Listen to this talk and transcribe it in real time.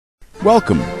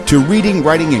Welcome to Reading,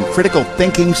 Writing, and Critical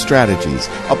Thinking Strategies,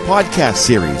 a podcast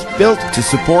series built to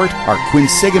support our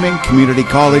Quinsigamond Community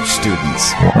College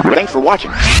students. Thanks for watching.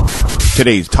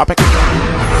 Today's topic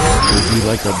will be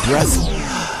like a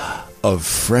breath of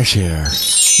fresh air.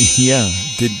 Yeah,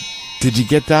 did you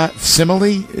get that?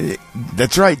 Simile?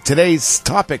 That's right, today's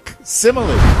topic, simile.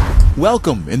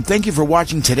 Welcome, and thank you for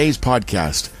watching today's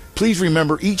podcast. Please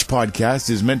remember, each podcast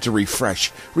is meant to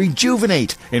refresh,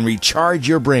 rejuvenate, and recharge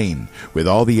your brain with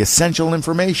all the essential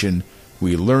information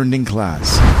we learned in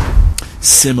class.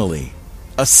 Simile.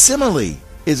 A simile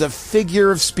is a figure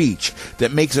of speech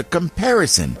that makes a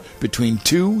comparison between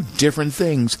two different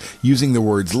things using the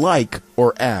words like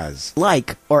or as.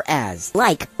 Like or as.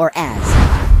 Like or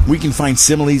as. We can find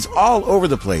similes all over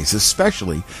the place,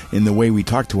 especially in the way we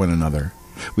talk to one another.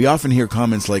 We often hear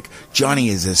comments like, Johnny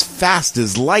is as fast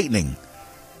as lightning.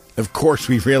 Of course,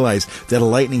 we realize that a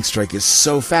lightning strike is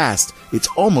so fast, it's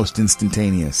almost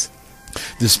instantaneous.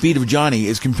 The speed of Johnny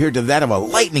is compared to that of a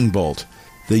lightning bolt.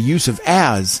 The use of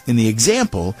as in the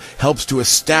example helps to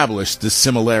establish the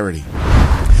similarity.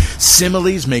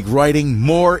 Similes make writing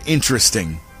more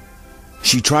interesting.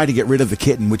 She tried to get rid of the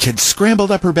kitten, which had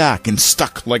scrambled up her back and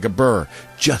stuck like a burr,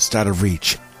 just out of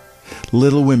reach.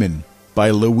 Little Women by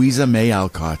Louisa May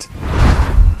Alcott.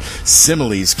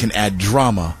 Similes can add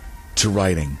drama to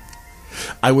writing.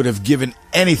 I would have given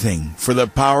anything for the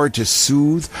power to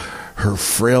soothe her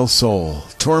frail soul,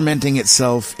 tormenting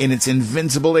itself in its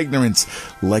invincible ignorance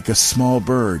like a small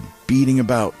bird beating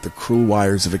about the cruel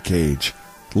wires of a cage.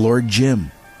 Lord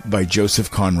Jim by Joseph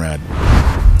Conrad.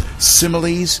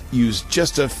 Similes use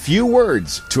just a few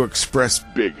words to express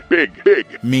big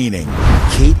meaning.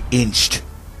 Kate inched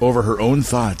over her own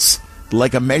thoughts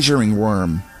like a measuring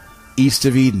worm. East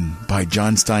of Eden by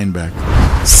John Steinbeck.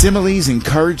 Similes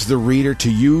encourage the reader to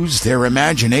use their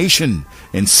imagination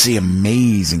and see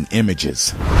amazing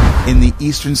images. In the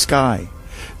eastern sky,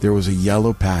 there was a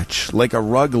yellow patch, like a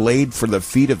rug laid for the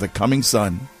feet of the coming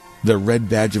sun. The Red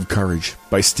Badge of Courage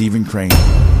by Stephen Crane.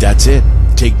 That's it.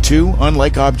 Take two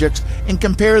unlike objects and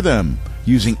compare them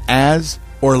using as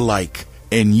or like,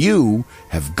 and you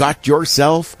have got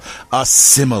yourself a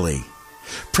simile.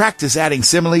 Practice adding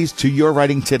similes to your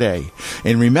writing today.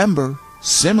 And remember,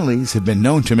 similes have been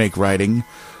known to make writing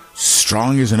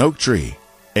strong as an oak tree,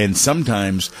 and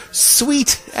sometimes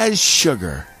sweet as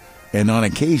sugar, and on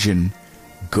occasion,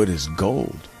 good as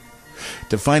gold.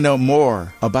 To find out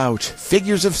more about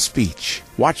figures of speech,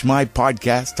 watch my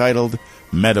podcast titled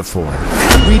Metaphor.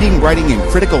 Reading, Writing, and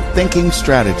Critical Thinking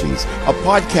Strategies, a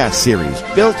podcast series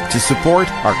built to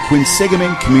support our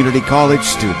Quinsigamond Community College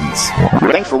students.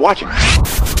 Thanks for watching.